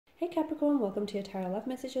Hey Capricorn, welcome to your Tarot Love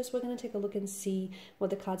Messages. We're going to take a look and see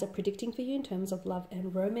what the cards are predicting for you in terms of love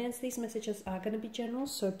and romance. These messages are going to be general,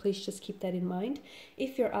 so please just keep that in mind.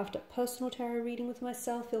 If you're after personal tarot reading with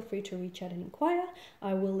myself, feel free to reach out and inquire.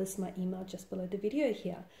 I will list my email just below the video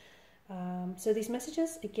here. So these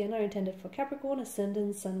messages, again, are intended for Capricorn,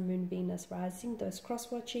 Ascendant, Sun, Moon, Venus, Rising, those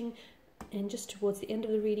cross-watching. And just towards the end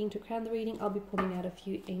of the reading, to crown the reading, I'll be pulling out a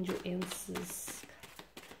few angel answers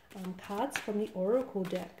cards from the Oracle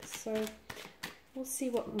deck. So we'll see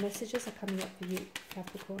what messages are coming up for you,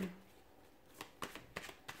 Capricorn.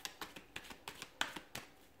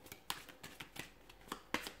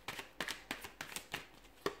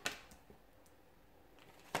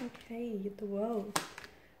 Okay, the World,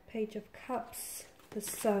 Page of Cups, the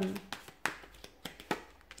Sun,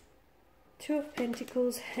 Two of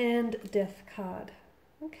Pentacles, and Death card.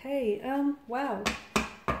 Okay, wow.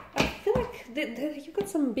 I feel like you've got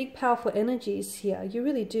some big, powerful energies here. You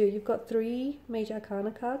really do. You've got 3 major arcana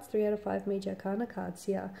cards, 3 out of 5 major arcana cards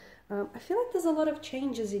here. I feel like there's a lot of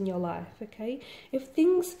changes in your life, okay? If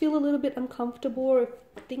things feel a little bit uncomfortable, or if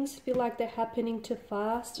things feel like they're happening too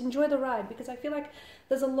fast, enjoy the ride, because I feel like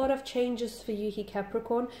there's a lot of changes for you here,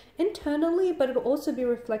 Capricorn, internally, but it'll also be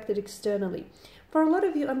reflected externally. For a lot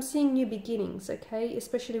of you, I'm seeing new beginnings, okay?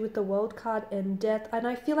 Especially with the World card and Death. And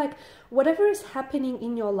I feel like whatever is happening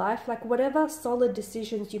in your life, like whatever solid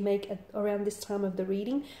decisions you make around this time of the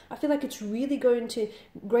reading, I feel like it's really going to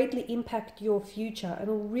greatly impact your future and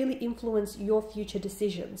will really influence your future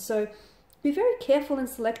decisions. So be very careful and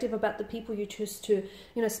selective about the people you choose to,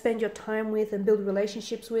 spend your time with and build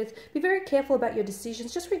relationships with. Be very careful about your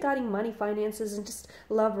decisions just regarding money, finances, and just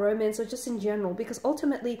love, romance, or just in general, because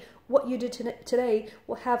ultimately what you do today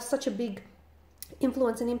will have such a big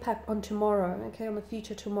influence and impact on tomorrow, okay, on the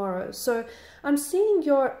future tomorrow. So I'm seeing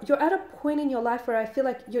you're at a point in your life where I feel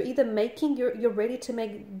like you're either you're ready to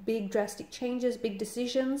make big drastic changes, big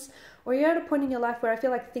decisions, or you're at a point in your life where I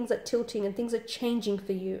feel like things are tilting and things are changing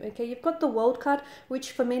for you, okay? You've got the World card,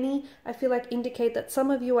 which for many, I feel like indicate that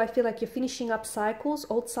some of you, I feel like you're finishing up cycles,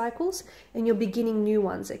 old cycles, and you're beginning new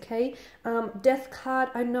ones, okay? Death card,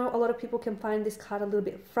 I know a lot of people can find this card a little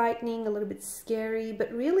bit frightening, a little bit scary,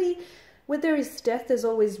 but really, where there is death, there's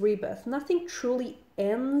always rebirth. Nothing truly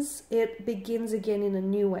ends, it begins again in a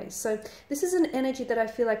new way. So this is an energy that I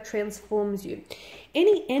feel like transforms you.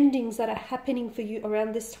 Any endings that are happening for you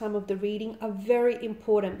around this time of the reading are very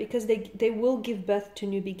important because they will give birth to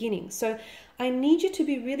new beginnings. So I need you to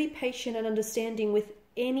be really patient and understanding with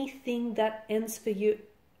anything that ends for you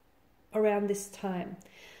around this time.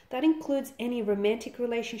 That includes any romantic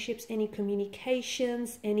relationships, any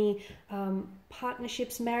communications, any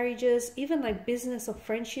partnerships, marriages, even like business or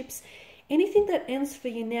friendships. Anything that ends for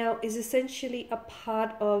you now is essentially a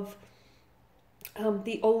part of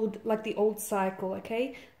the old cycle,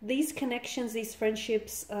 okay? These connections, these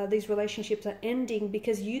friendships, these relationships are ending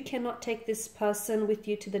because you cannot take this person with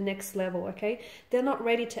you to the next level, okay? They're not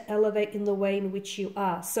ready to elevate in the way in which you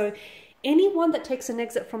are. So anyone that takes an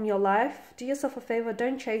exit from your life, do yourself a favor,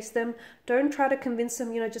 don't chase them. Don't try to convince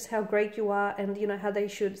them, just how great you are and, how they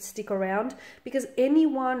should stick around. Because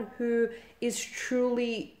anyone who is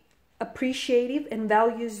truly appreciative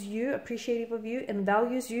of you and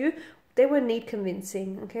values you, they won't need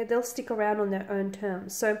convincing, okay? They'll stick around on their own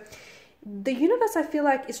terms. So the universe, I feel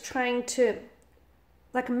like, is trying to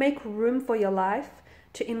make room for your life,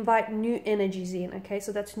 to invite new energies in, okay?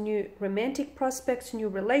 So that's new romantic prospects, new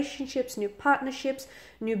relationships, new partnerships,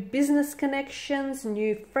 new business connections,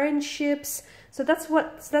 new friendships. So that's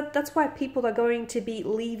why people are going to be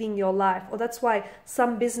leaving your life, or that's why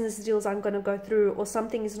some business deals aren't going to go through, or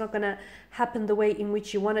something is not going to happen the way in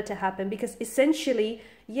which you want it to happen, because essentially,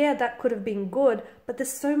 yeah, that could have been good, but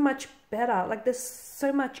there's so much better, there's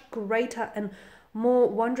so much greater and more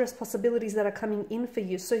wondrous possibilities that are coming in for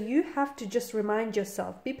you. So you have to just remind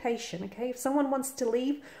yourself, be patient, okay? If someone wants to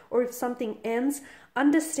leave or if something ends,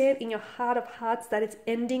 understand in your heart of hearts that it's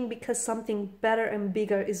ending because something better and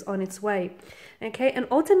bigger is on its way, okay? And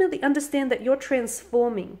ultimately understand that you're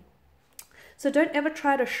transforming. So don't ever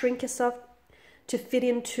try to shrink yourself to fit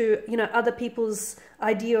into, other people's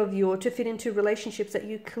idea of you, or to fit into relationships that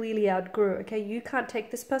you clearly outgrew, okay? You can't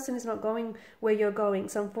take, this person is not going where you're going.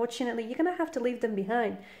 So unfortunately, you're going to have to leave them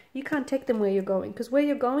behind. You can't take them where you're going, because where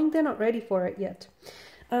you're going, they're not ready for it yet.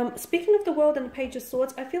 Speaking of the World and the Page of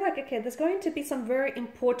Swords, I feel like, okay, there's going to be some very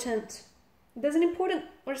important, there's an important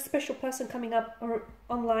or a special person coming up or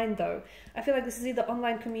online though. I feel like this is either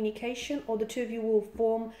online communication or the two of you will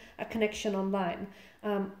form a connection online.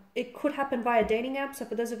 It could happen via dating apps. So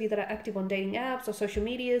for those of you that are active on dating apps or social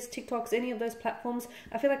medias, TikToks, any of those platforms,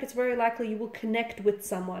 I feel like it's very likely you will connect with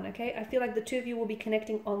someone, okay? I feel like the two of you will be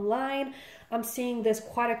connecting online. I'm seeing there's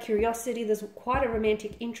quite a curiosity, there's quite a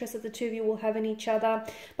romantic interest that the two of you will have in each other.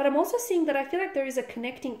 But I'm also seeing that I feel like there is a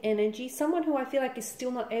connecting energy, someone who I feel like is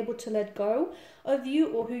still not able to let go of you,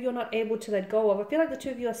 or who you're not able to let go of. I feel like the two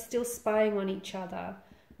of you are still spying on each other.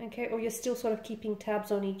 Okay, or you're still sort of keeping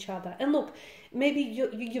tabs on each other. And look, maybe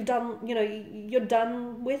you've done, you're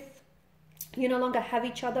done with, you no longer have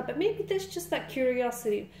each other, but maybe there's just that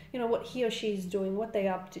curiosity, what he or she is doing, what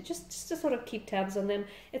they're up to, just to sort of keep tabs on them.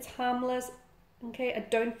 It's harmless, okay? I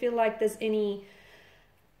don't feel like there's any,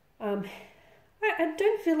 I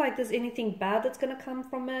don't feel like there's anything bad that's going to come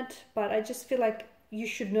from it, but I just feel like you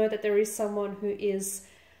should know that there is someone who is,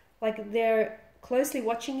 like, they're closely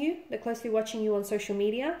watching you. They're closely watching you on social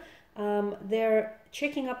media. They're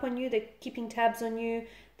checking up on you. They're keeping tabs on you.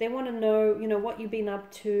 They want to know, what you've been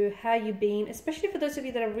up to, how you've been, especially for those of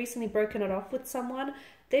you that have recently broken it off with someone.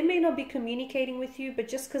 They may not be communicating with you, but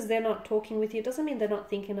just because they're not talking with you doesn't mean they're not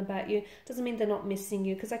thinking about you, doesn't mean they're not missing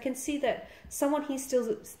you, because I can see that someone here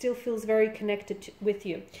still feels very connected with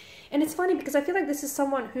you. And it's funny because I feel like this is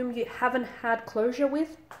someone whom you haven't had closure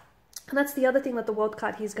with. And that's the other thing that the World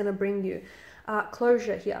card here is going to bring you.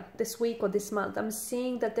 Closure here this week or this month. I'm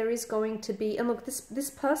seeing that there is going to be, and look, this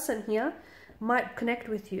person here might connect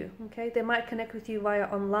with you, okay? They might connect with you via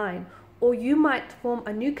online, or you might form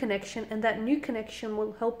a new connection, and that new connection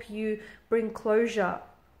will help you bring closure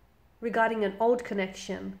regarding an old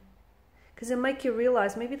connection, because it'll make you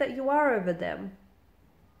realize maybe that you are over them,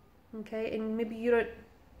 okay? And maybe you don't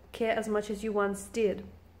care as much as you once did.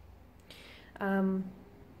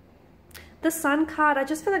 The Sun card, I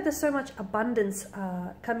just feel like there's so much abundance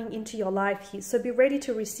coming into your life here. So be ready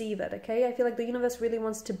to receive it, okay? I feel like the universe really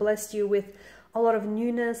wants to bless you with a lot of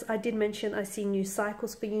newness. I did mention I see new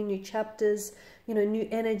cycles for you, new chapters, new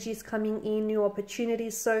energies coming in, new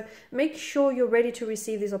opportunities. So make sure you're ready to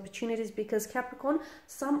receive these opportunities, because Capricorn,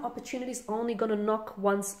 some opportunities are only going to knock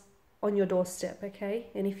once on your doorstep, okay?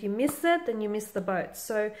 And if you miss it, then you miss the boat.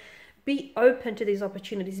 So be open to these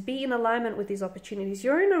opportunities. Be in alignment with these opportunities.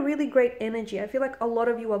 You're in a really great energy. I feel like a lot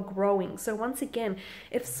of you are growing. So once again,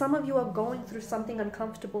 if some of you are going through something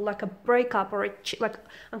uncomfortable, like a breakup or like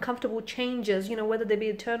uncomfortable changes, whether they be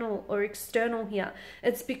internal or external here,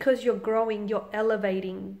 it's because you're growing, you're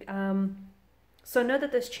elevating. So know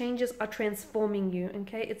that those changes are transforming you,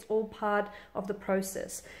 okay? It's all part of the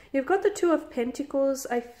process. You've got the Two of Pentacles.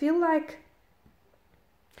 I feel like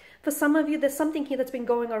for some of you, there's something here that's been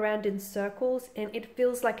going around in circles, and it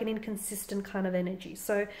feels like an inconsistent kind of energy.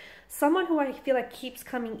 So someone who I feel like keeps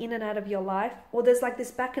coming in and out of your life, or there's like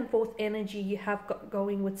this back and forth energy you have got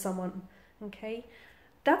going with someone, okay?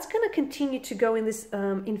 That's going to continue to go in this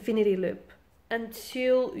infinity loop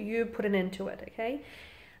until you put an end to it, okay?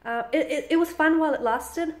 It was fun while it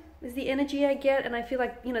lasted, is the energy I get, and I feel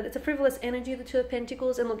like, it's a frivolous energy, the Two of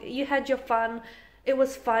Pentacles, and look, you had your fun. It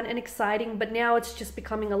was fun and exciting, but now it's just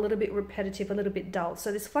becoming a little bit repetitive, a little bit dull.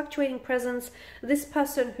 So this fluctuating presence, this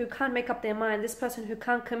person who can't make up their mind, this person who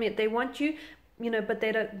can't commit, they want you, but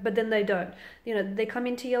they don't, but then they don't. They come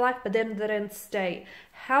into your life, but then they don't stay.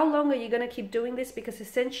 How long are you going to keep doing this? Because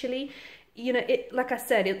essentially, like I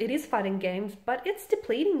said, it is fun and games, but it's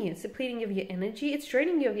depleting you. It's depleting you of your energy. It's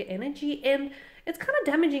draining you of your energy, and it's kind of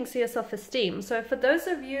damaging to your self-esteem. So for those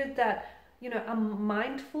of you that are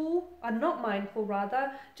not mindful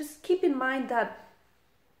rather, just keep in mind that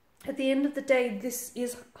at the end of the day, this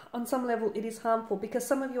is, on some level, it is harmful, because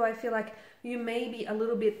some of you, I feel like you may be a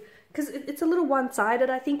little bit, because it's a little one-sided,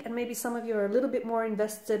 I think, and maybe some of you are a little bit more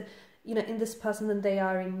invested, in this person than they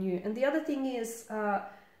are in you. And the other thing is,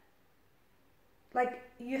 like,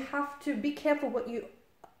 you have to be careful what you,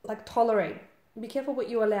 tolerate. Be careful what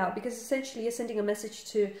you allow, because essentially you're sending a message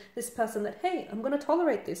to this person that, hey, I'm going to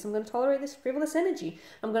tolerate this. I'm going to tolerate this frivolous energy.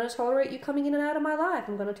 I'm going to tolerate you coming in and out of my life.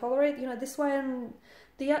 I'm going to tolerate, this way and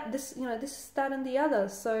this, that, and the other.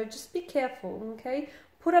 So just be careful, okay?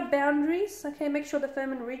 Put up boundaries, okay? Make sure they're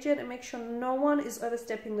firm and rigid, and make sure no one is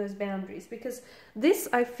overstepping those boundaries, because this,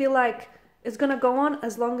 I feel like, is going to go on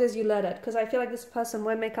as long as you let it, because I feel like this person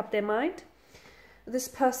won't make up their mind. This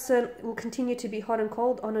person will continue to be hot and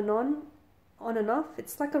cold, on and on and off.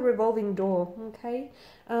 It's like a revolving door, okay?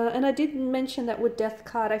 And I did mention that with Death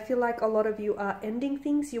card, I feel like a lot of you are ending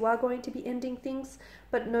things. You are going to be ending things,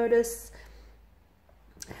 but notice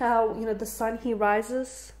how, the sun here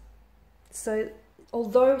rises. So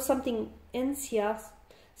although something ends here,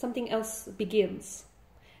 something else begins.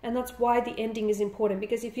 And that's why the ending is important,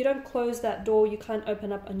 because if you don't close that door, you can't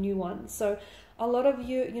open up a new one. So a lot of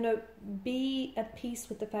you, you know, be at peace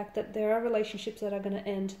with the fact that there are relationships that are going to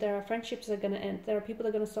end. There are friendships that are going to end. There are people that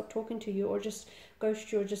are going to stop talking to you or just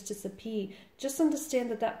ghost you or just disappear. Just understand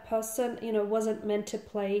that that person, you know, wasn't meant to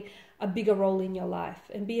play a bigger role in your life,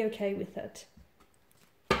 and be okay with it.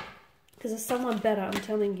 Because there's someone better, I'm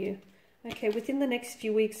telling you. Okay, within the next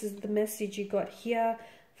few weeks is the message you got here.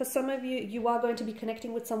 For some of you, you are going to be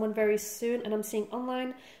connecting with someone very soon, and I'm seeing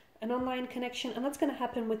an online connection, and that's going to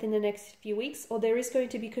happen within the next few weeks, or there is going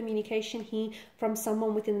to be communication here from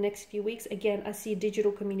someone within the next few weeks. Again, I see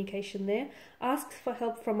digital communication there. Ask for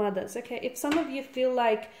help from others, okay? If some of you feel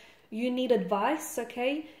like you need advice,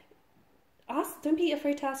 okay, don't be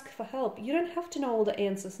afraid to ask for help. You don't have to know all the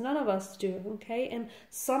answers. None of us do, okay? And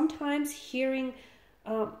sometimes hearing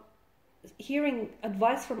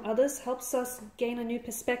advice from others helps us gain a new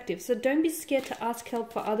perspective. So don't be scared to ask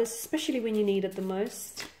help for others, especially when you need it the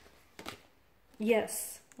most.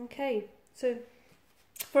 Yes. Okay. So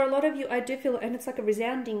for a lot of you, I do feel, and it's like a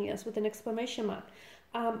resounding yes with an exclamation mark.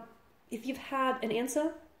 If you've had an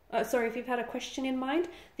answer, if you've had a question in mind,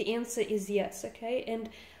 the answer is yes. Okay. And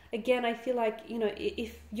again, I feel like, you know,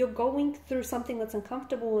 if you're going through something that's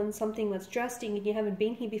uncomfortable and something that's drastic and you haven't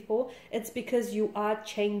been here before, it's because you are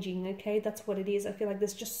changing, okay? That's what it is. I feel like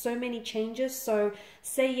there's just so many changes. So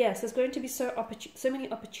say yes. There's going to be so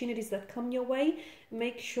many opportunities that come your way.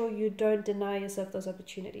 Make sure you don't deny yourself those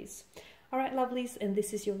opportunities. All right, lovelies, and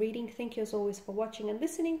this is your reading. Thank you as always for watching and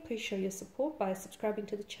listening. Please show your support by subscribing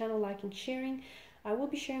to the channel, liking, sharing. I will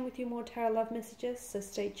be sharing with you more tarot love messages, so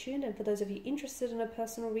stay tuned. And for those of you interested in a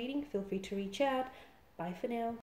personal reading, feel free to reach out. Bye for now.